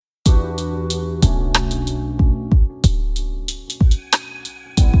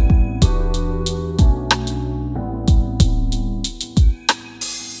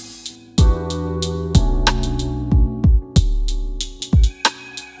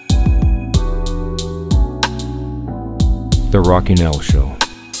The Rocky Nell Show.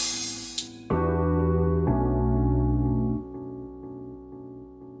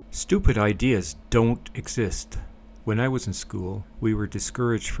 Stupid ideas don't exist. When I was in school, we were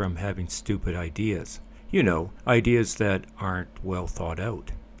discouraged from having stupid ideas. You know, ideas that aren't well thought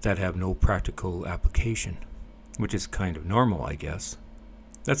out, that have no practical application, which is kind of normal, I guess.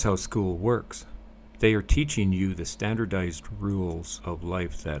 That's how school works. They are teaching you the standardized rules of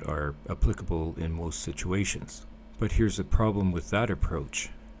life that are applicable in most situations. But here's the problem with that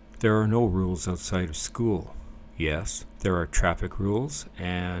approach. There are no rules outside of school. Yes, there are traffic rules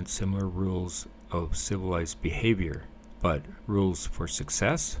and similar rules of civilized behavior, but rules for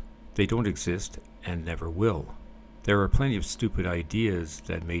success? They don't exist and never will. There are plenty of stupid ideas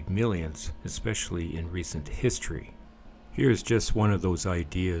that made millions, especially in recent history. Here's just one of those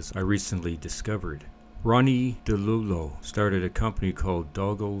ideas I recently discovered. Ronnie DeLillo started a company called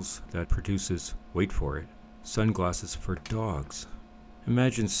Doggles that produces, wait for it, sunglasses for dogs.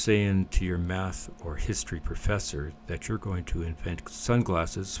 Imagine saying to your math or history professor that you're going to invent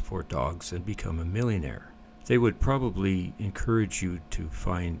sunglasses for dogs and become a millionaire. They would probably encourage you to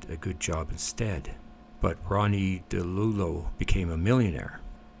find a good job instead. But Ronnie DeLillo became a millionaire.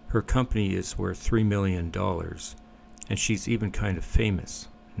 Her company is worth $3 million, and she's even kind of famous.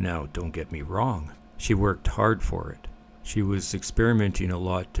 Now, don't get me wrong. She worked hard for it. She was experimenting a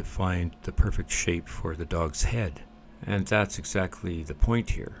lot to find the perfect shape for the dog's head. And that's exactly the point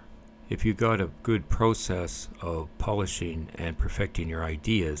here. If you got a good process of polishing and perfecting your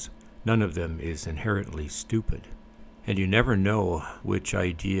ideas, none of them is inherently stupid. And you never know which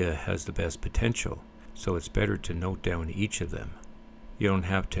idea has the best potential, so it's better to note down each of them. You don't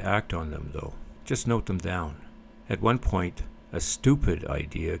have to act on them though, just note them down. At one point, a stupid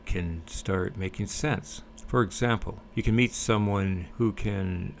idea can start making sense. For example, you can meet someone who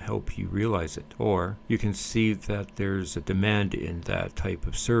can help you realize it, or you can see that there's a demand in that type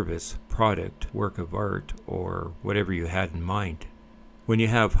of service, product, work of art, or whatever you had in mind. When you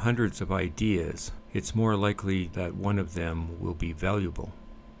have hundreds of ideas, it's more likely that one of them will be valuable.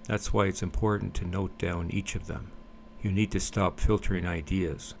 That's why it's important to note down each of them. You need to stop filtering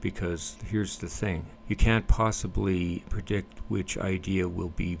ideas, because here's the thing. You can't possibly predict which idea will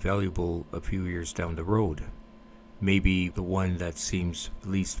be valuable a few years down the road. Maybe the one that seems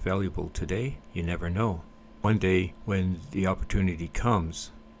least valuable today, you never know. One day, when the opportunity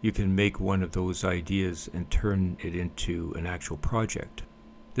comes, you can make one of those ideas and turn it into an actual project.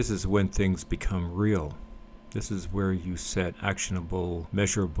 This is when things become real. This is where you set actionable,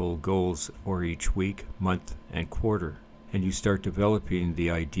 measurable goals for each week, month, and quarter, and you start developing the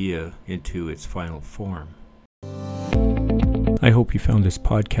idea into its final form. I hope you found this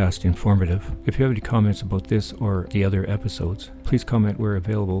podcast informative. If you have any comments about this or the other episodes, please comment where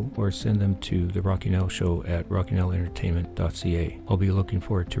available or send them to the Rocky Nell Show at rockynellentertainment.ca. I'll be looking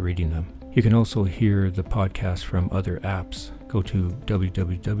forward to reading them. You can also hear the podcast from other apps. Go to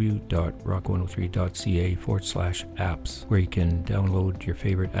www.rock103.ca/apps, where you can download your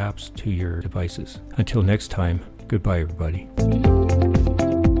favorite apps to your devices. Until next time, goodbye everybody.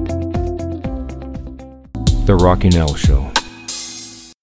 The Rocky Nell Show.